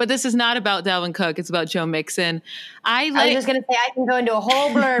injured? But this is not about Dalvin Cook. It's about Joe Mixon. I was just going to say, I can go into a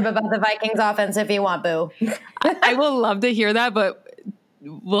whole blurb about the Vikings offense if you want, boo. I will love to hear that, but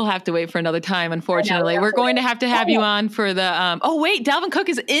we'll have to wait for another time, unfortunately. We're going to have you on for the oh wait, Dalvin Cook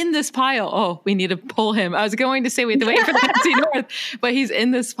is in this pile. Oh, we need to pull him. I was going to say we have to wait for the NFC North, but he's in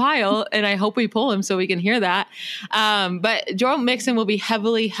this pile, and I hope we pull him so we can hear that. But Joe Mixon will be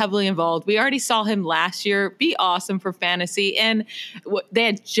heavily involved. We already saw him last year be awesome for fantasy, and they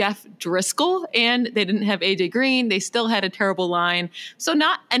had Jeff Driscoll, and they didn't have AJ Green. They still had a terrible line, so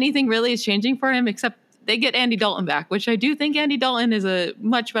not anything really is changing for him except they get Andy Dalton back, which I do think Andy Dalton is a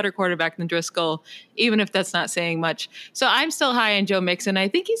much better quarterback than Driscoll, even if that's not saying much. So I'm still high on Joe Mixon. I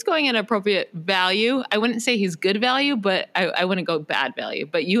think he's going at appropriate value. I wouldn't say he's good value, but I wouldn't go bad value.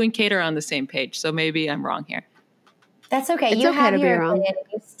 But you and Kate are on the same page, so maybe I'm wrong here. That's okay. It's you okay have to be your wrong. opinion.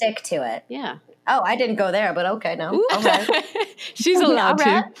 You stick to it. Yeah. Oh, I didn't go there, but okay, no. Okay. She's allowed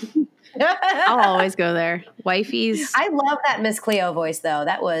to. I'll always go there. Wifey's. I love that Miss Cleo voice, though.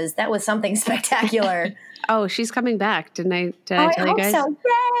 That was something spectacular. Oh, she's coming back. Didn't I tell you guys? I hope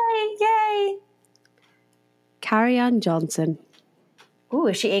so. Yay! Kerryon Johnson. Ooh,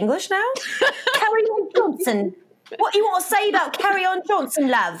 is she English now? Kerryon Johnson. What you want to say about Kerryon Johnson,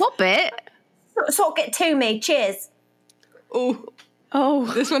 love? What bit? Talk it to me. Cheers. Oh,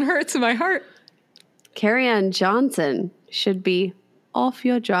 this one hurts in my heart. Kerryon Johnson should be off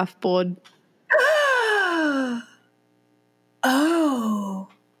your draft board.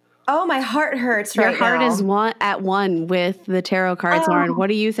 Oh, my heart hurts right now. Your heart is at one with the tarot cards, Lauren. What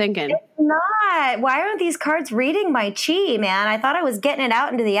are you thinking? It's not. Why aren't these cards reading my chi, man? I thought I was getting it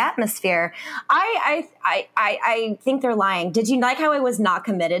out into the atmosphere. I think they're lying. Did you like how I was not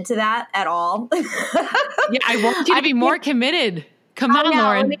committed to that at all? Yeah, I want you to be more committed. Come on,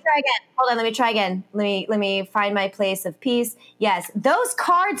 Lauren. Let me try again. Hold on. Let me try again. Let me find my place of peace. Yes, those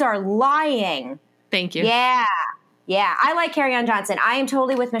cards are lying. Thank you. Yeah. Yeah, I like Kerryon Johnson. I am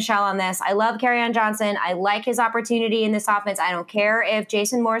totally with Michelle on this. I love Kerryon Johnson. I like his opportunity in this offense. I don't care if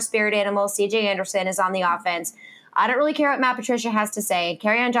Jason Moore's spirit animal, CJ Anderson, is on the offense. I don't really care what Matt Patricia has to say.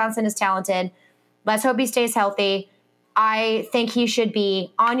 Kerryon Johnson is talented. Let's hope he stays healthy. I think he should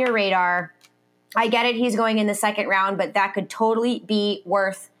be on your radar. I get it, he's going in the second round, but that could totally be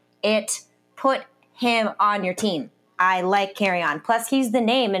worth it. Put him on your team. I like Kerryon. Plus, he's the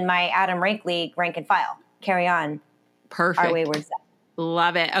name in my Adam Rank League rank and file. Kerryon. Perfect. Our wayward son.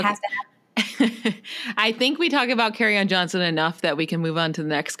 Love it. Okay. I think we talk about Kerryon Johnson enough that we can move on to the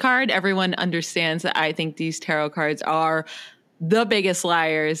next card. Everyone understands that I think these tarot cards are the biggest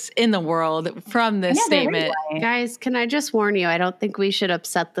liars in the world from this statement. Really. Guys, can I just warn you? I don't think we should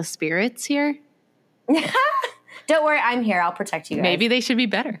upset the spirits here. Don't worry, I'm here. I'll protect you guys. Maybe they should be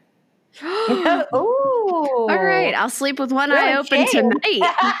better. Ooh. All right, I'll sleep with one eye open tonight.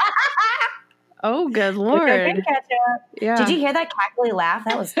 Oh, good Lord. Yeah. Did you hear that cackly laugh?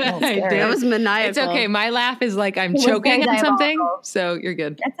 That was scary. That was maniacal. It's okay. My laugh is like I'm It was choking very on something, diabolical. so you're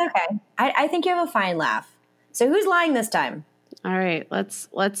good. That's okay. I think you have a fine laugh. So who's lying this time? All right, let's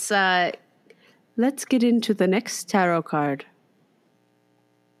get into the next tarot card.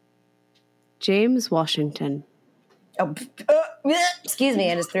 James Washington. Oh, excuse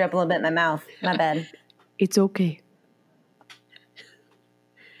me. I just threw up a little bit in my mouth. My bad. It's okay.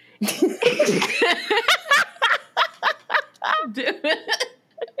 I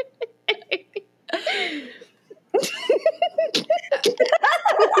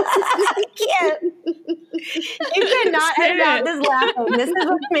can't. You cannot edit out this laughing. This is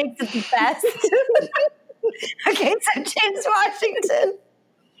what makes it the best. Okay, so James Washington.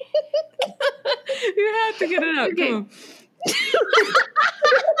 You have to get it out. Okay. Come on.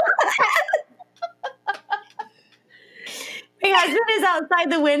 My husband is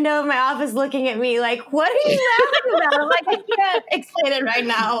outside the window of my office looking at me like, what are you laughing about? I'm like, I can't explain it right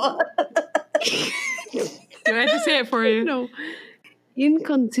now. Do I have to say it for you? No.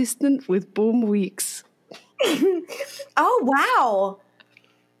 Inconsistent with boom weeks. Oh, wow.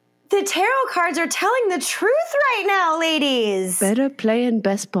 The tarot cards are telling the truth right now, ladies. Better playing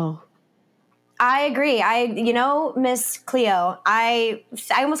baseball. I agree. Miss Cleo, I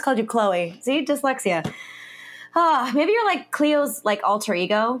almost called you Chloe. See, dyslexia. Oh, maybe you're like Cleo's like alter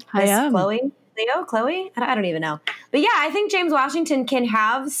ego. I am. Chloe. Chloe? I don't even know. But yeah, I think James Washington can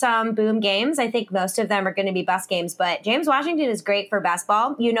have some boom games. I think most of them are going to be bust games, but James Washington is great for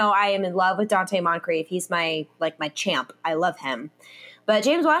basketball. You know, I am in love with Dante Moncrief. He's my champ. I love him. But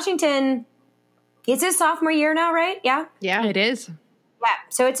James Washington, it's his sophomore year now, right? Yeah? Yeah. It is. Yeah,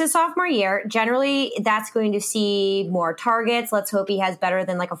 so it's his sophomore year. Generally, that's going to see more targets. Let's hope he has better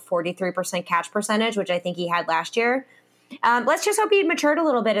than like a 43% catch percentage, which I think he had last year. Let's just hope he matured a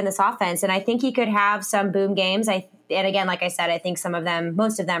little bit in this offense, and I think he could have some boom games. And again, like I said, I think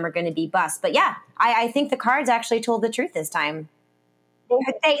most of them are going to be busts. But yeah, I think the cards actually told the truth this time.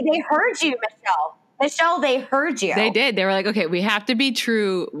 They heard you, Michelle. Michelle, they heard you. They did. They were like, okay, we have to be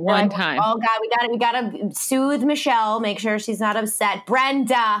true one time. Oh God, we gotta soothe Michelle. Make sure she's not upset.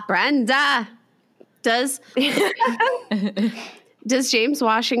 Brenda. Does James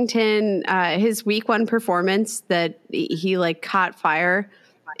Washington, his week one performance that he like caught fire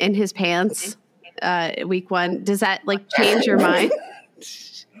in his pants, week one, does that like change your mind?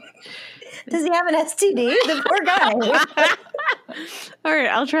 Does he have an STD? The poor guy. All right,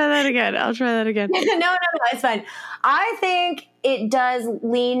 I'll try that again. No, it's fine. I think it does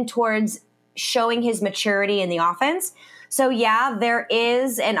lean towards showing his maturity in the offense. So yeah, there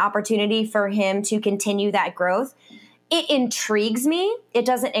is an opportunity for him to continue that growth. It intrigues me. It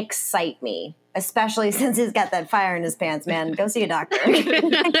doesn't excite me, especially since he's got that fire in his pants, man. Go see a doctor.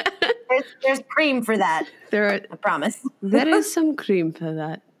 there's cream for that. I promise. There is some cream for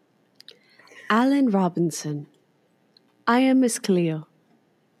that. Alan Robinson. I am Miss Cleo.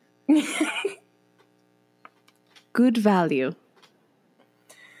 Good value.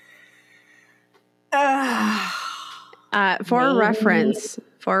 For reference,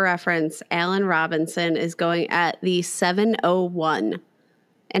 Alan Robinson is going at the 701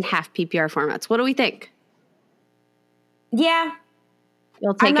 in half PPR formats. What do we think? Yeah.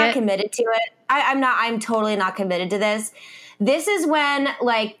 You'll take I'm not it? committed to it. I'm totally not committed to this. This is when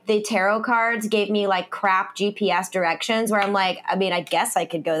like the tarot cards gave me like crap GPS directions where I'm like, I mean, I guess I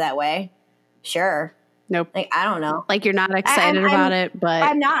could go that way. Sure. Nope. Like, I don't know. Like you're not excited about it, but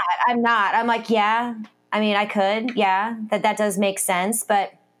I'm not. I'm like, yeah, I mean, I could. Yeah, that does make sense.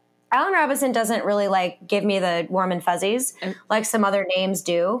 But Alan Robinson doesn't really like give me the warm and fuzzies like some other names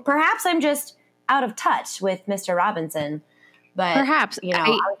do. Perhaps I'm just out of touch with Mr. Robinson. But perhaps,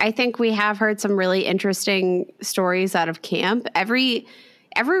 I think we have heard some really interesting stories out of camp. Every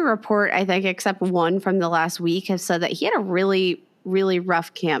report, I think, except one from the last week, have said that he had a really, really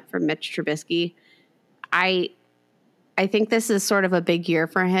rough camp for Mitch Trubisky. I think this is sort of a big year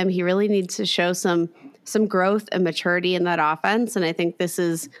for him. He really needs to show some growth and maturity in that offense. And I think this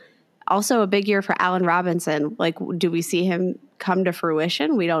is also a big year for Allen Robinson. Like, do we see him come to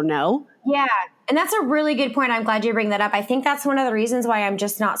fruition? We don't know. Yeah. And that's a really good point. I'm glad you bring that up. I think that's one of the reasons why I'm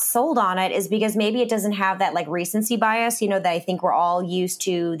just not sold on it, is because maybe it doesn't have that like recency bias, that I think we're all used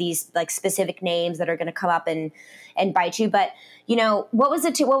to these like specific names that are going to come up and bite you. But what was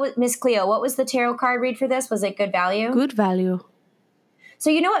Miss Cleo? What was the tarot card read for this? Was it good value? Good value. So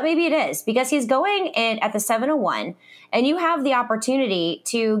you know what? Maybe it is, because he's going in at the 701, and you have the opportunity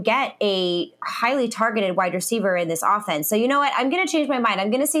to get a highly targeted wide receiver in this offense. So you know what? I'm going to change my mind. I'm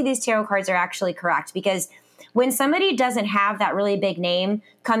going to say these tarot cards are actually correct, because when somebody doesn't have that really big name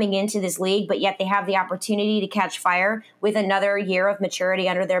coming into this league, but yet they have the opportunity to catch fire with another year of maturity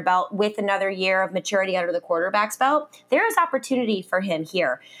under their belt, with another year of maturity under the quarterback's belt, there is opportunity for him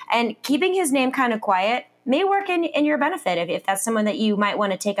here. And keeping his name kind of quiet may work in your benefit if that's someone that you might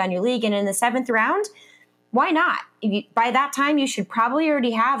want to take on your league. And in the 7th round, why not? By that time, you should probably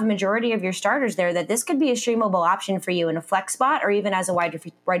already have a majority of your starters there, that this could be a streamable option for you in a flex spot or even as a wide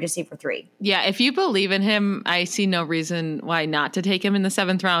receiver 3. Yeah, if you believe in him, I see no reason why not to take him in the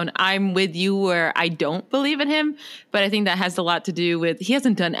 7th round. I'm with you where I don't believe in him, but I think that has a lot to do with he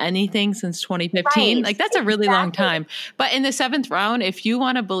hasn't done anything since 2015. Right. Like, that's a really long time. But in the 7th round, if you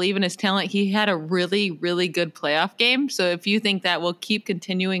want to believe in his talent, he had a really, really good playoff game. So if you think that will keep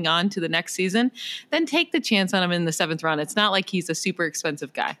continuing on to the next season, then take the chance on him in the 7th round. It's not like he's a super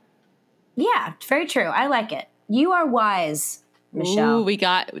expensive guy. Yeah, very true. I like it. You are wise, Michelle.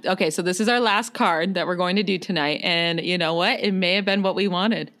 Okay, so this is our last card that we're going to do tonight. And you know what? It may have been what we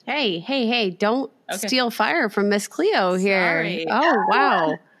wanted. Hey, don't steal fire from Miss Cleo here. Sorry. Oh,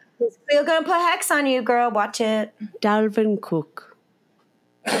 wow. Miss Cleo gonna put hex on you, girl. Watch it. Dalvin Cook.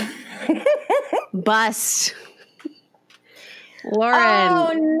 Bust.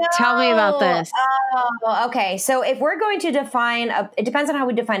 Lauren, tell me about this. Oh, okay. So if we're going to define, it depends on how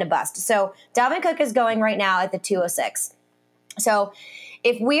we define a bust. So Dalvin Cook is going right now at the 206. So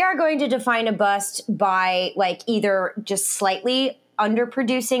if we are going to define a bust by like either just slightly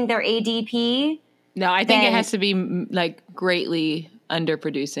underproducing their ADP. No, I think it has to be like greatly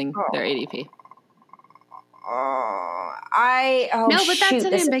underproducing their ADP.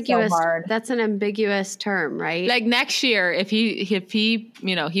 That's an ambiguous term, right? Like next year, if he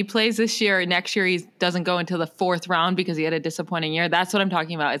plays this year, next year he doesn't go into the 4th round because he had a disappointing year. That's what I'm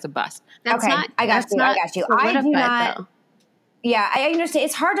talking about. It's a bust. I got you. I do not. Though. Yeah, I understand.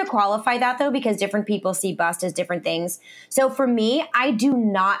 It's hard to qualify that though, because different people see bust as different things. So for me, I do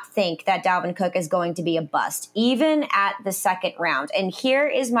not think that Dalvin Cook is going to be a bust, even at the 2nd round. And here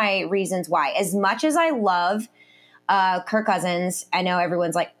is my reasons why. As much as I love Kirk Cousins, I know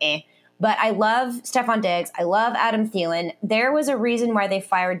everyone's like, but I love Stephon Diggs. I love Adam Thielen. There was a reason why they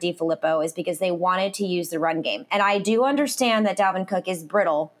fired DeFilippo, is because they wanted to use the run game. And I do understand that Dalvin Cook is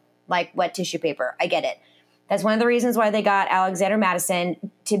brittle, like wet tissue paper. I get it. That's one of the reasons why they got Alexander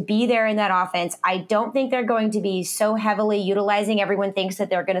Mattison to be there in that offense. I don't think they're going to be so heavily utilizing. Everyone thinks that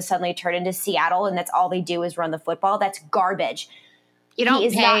they're going to suddenly turn into Seattle and that's all they do is run the football. That's garbage. You don't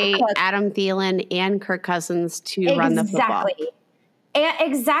pay Adam Thielen and Kirk Cousins to run the football.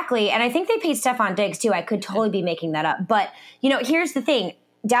 Exactly. And I think they paid Stephon Diggs too. I could totally be making that up. But, here's the thing.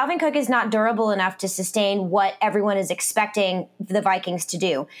 Dalvin Cook is not durable enough to sustain what everyone is expecting the Vikings to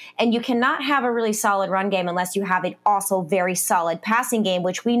do. And you cannot have a really solid run game unless you have an also very solid passing game,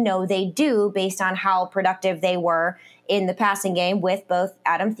 which we know they do based on how productive they were in the passing game with both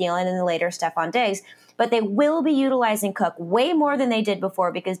Adam Thielen and the later Stephon Diggs. But they will be utilizing Cook way more than they did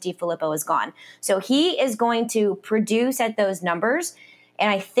before because DeFilippo is gone. So he is going to produce at those numbers. And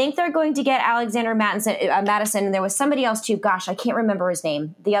I think they're going to get Alexander Mattison, and there was somebody else too. Gosh, I can't remember his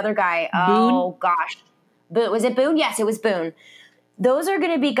name. The other guy. Boone? Oh, gosh. Was it Boone? Yes, it was Boone. Those are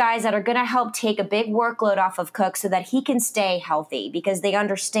going to be guys that are going to help take a big workload off of Cook so that he can stay healthy, because they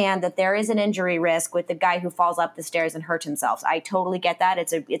understand that there is an injury risk with the guy who falls up the stairs and hurts himself. I totally get that.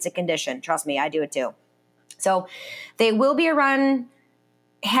 It's a condition. Trust me, I do it too. So they will be a run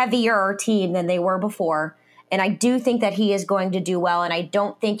heavier team than they were before. And I do think that he is going to do well. And I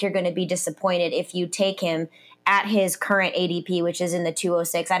don't think you're going to be disappointed if you take him at his current ADP, which is in the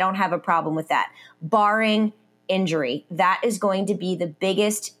 206. I don't have a problem with that. Barring injury, that is going to be the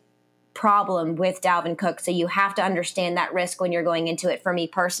biggest problem with Dalvin Cook. So you have to understand that risk when you're going into it. For me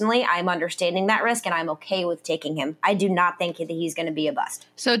personally, I'm understanding that risk and I'm okay with taking him. I do not think that he's going to be a bust.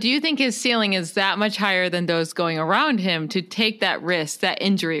 So do you think his ceiling is that much higher than those going around him to take that risk, that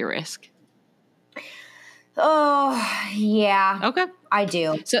injury risk? Oh, yeah. Okay. I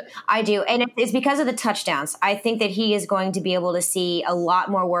do. I do. And it's because of the touchdowns. I think that he is going to be able to see a lot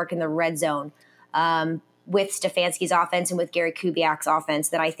more work in the red zone with Stefanski's offense and with Gary Kubiak's offense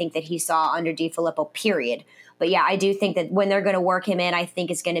than I think that he saw under DeFilippo, period. But yeah, I do think that when they're going to work him in, I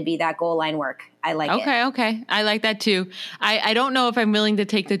think it's going to be that goal line work. I like it. Okay. I like that too. I don't know if I'm willing to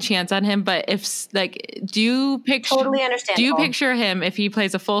take the chance on him, but do you picture totally understandable. Do you picture him if he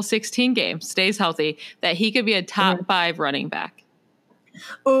plays a full 16 games, stays healthy, that he could be a top 5 running back?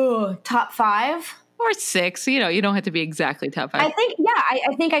 Oh, top 5? Or 6, you don't have to be exactly top 5. I think,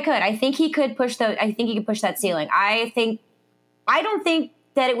 I think I could. I think he could push that ceiling. I don't think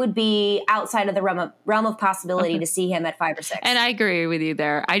that it would be outside of the realm of possibility to see him at 5 or 6. And I agree with you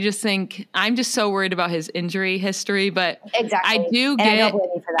there. I just think I'm just so worried about his injury history, but exactly.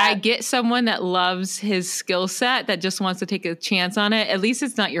 I get someone that loves his skill set that just wants to take a chance on it. At least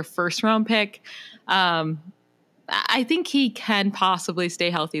it's not your first round pick. I think he can possibly stay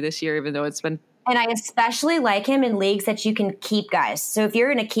healthy this year, even though it's been. And I especially like him in leagues that you can keep guys. So if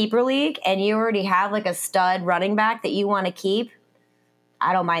you're in a keeper league and you already have like a stud running back that you want to keep,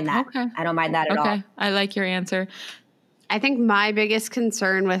 I don't mind that. Okay. I don't mind that at all. Okay. I like your answer. I think my biggest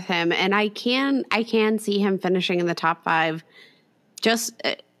concern with him, and I can see him finishing in the top 5, just,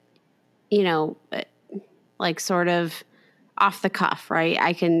 like sort of off the cuff, right?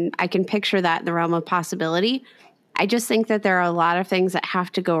 I can picture that in the realm of possibility. I just think that there are a lot of things that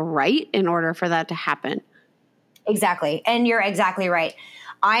have to go right in order for that to happen. Exactly. And you're exactly right.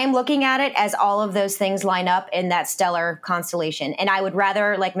 I am looking at it as all of those things line up in that stellar constellation. And I would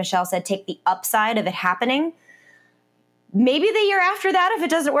rather, like Michelle said, take the upside of it happening. Maybe the year after that, if it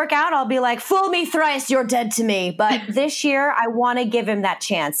doesn't work out, I'll be like, fool me thrice, you're dead to me. But this year, I want to give him that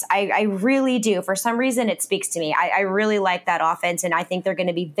chance. I really do. For some reason, it speaks to me. I really like that offense, and I think they're going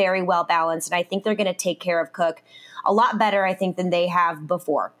to be very well balanced, and I think they're going to take care of Cook a lot better, I think, than they have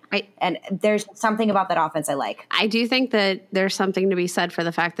before. And there's something about that offense I like. I do think that there's something to be said for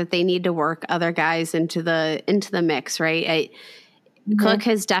the fact that they need to work other guys into the mix, right? Cook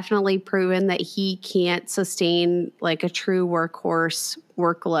has definitely proven that he can't sustain like a true workhorse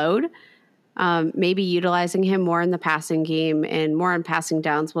workload. Maybe utilizing him more in the passing game and more on passing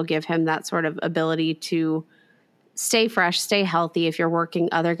downs will give him that sort of ability to stay fresh, stay healthy if you're working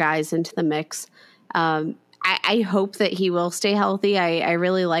other guys into the mix. I hope that he will stay healthy. I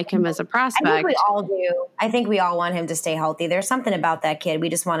really like him as a prospect. I think we all do. I think we all want him to stay healthy. There's something about that kid. We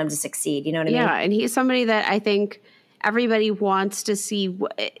just want him to succeed. You know what I mean? Yeah, and he's somebody that I think everybody wants to see.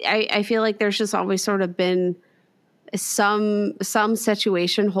 I feel like there's just always sort of been some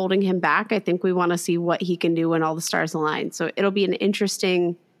situation holding him back. I think we want to see what he can do when all the stars align. So it'll be an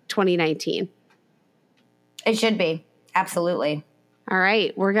interesting 2019. It should be. Absolutely. All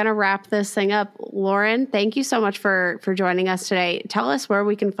right, we're going to wrap this thing up. Lauren, thank you so much for joining us today. Tell us where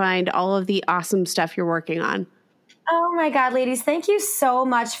we can find all of the awesome stuff you're working on. Oh my God, ladies, thank you so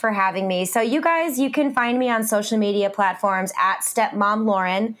much for having me. So you guys, you can find me on social media platforms at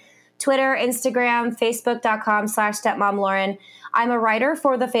StepMomLauren, Twitter, Instagram, Facebook.com/StepMomLauren. I'm a writer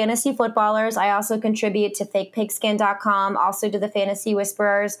for the Fantasy Footballers. I also contribute to FakePigskin.com, also to the Fantasy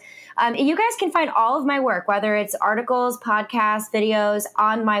Whisperers. You guys can find all of my work, whether it's articles, podcasts, videos,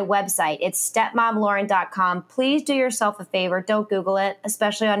 on my website. It's StepMomLauren.com. Please do yourself a favor. Don't Google it,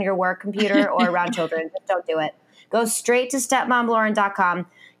 especially on your work computer or around children. Just don't do it. Go straight to StepMomLauren.com.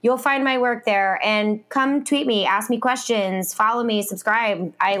 You'll find my work there, and come tweet me, ask me questions, follow me,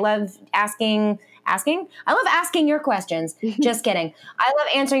 subscribe. I love asking your questions. Just kidding. I love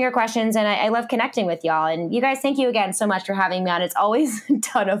answering your questions, and I love connecting with y'all. And you guys, thank you again so much for having me on. It's always a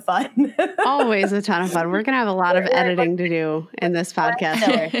ton of fun. Always a ton of fun. We're going to have a lot of editing to do in this podcast.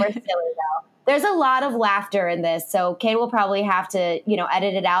 We're silly though. There's a lot of laughter in this, so Kate will probably have to,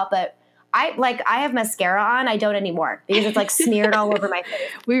 edit it out, but I have mascara on. I don't anymore because it's like smeared all over my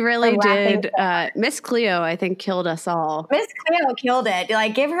face. We really did. Miss Cleo, I think, killed us all. Miss Cleo killed it.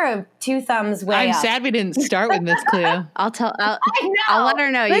 Like, give her 2 thumbs way I'm up. sad we didn't start with Miss Cleo. I'll let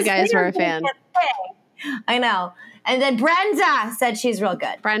her know you guys were a fan. I know. And then Brenda said she's real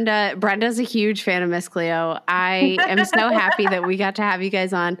good. Brenda's a huge fan of Miss Cleo. I am so happy that we got to have you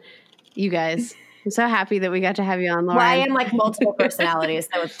guys on. You guys. I'm so happy that we got to have you on, Lauren. Well, I am like multiple personalities.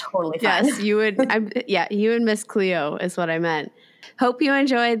 That was totally fun. Yes, you and Miss Cleo is what I meant. Hope you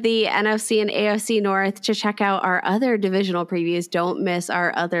enjoyed the NFC and AFC North. To check out our other divisional previews, don't miss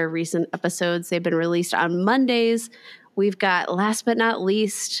our other recent episodes. They've been released on Mondays. We've got, last but not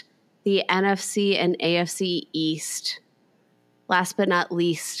least, the NFC and AFC East. Last but not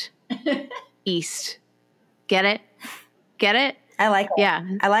least, East. Get it? Get it? I like it. Yeah.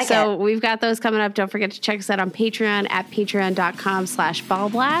 I like it. So we've got those coming up. Don't forget to check us out on Patreon at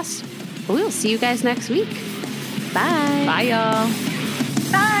patreon.com/ballblast. We'll see you guys next week. Bye. Bye, y'all.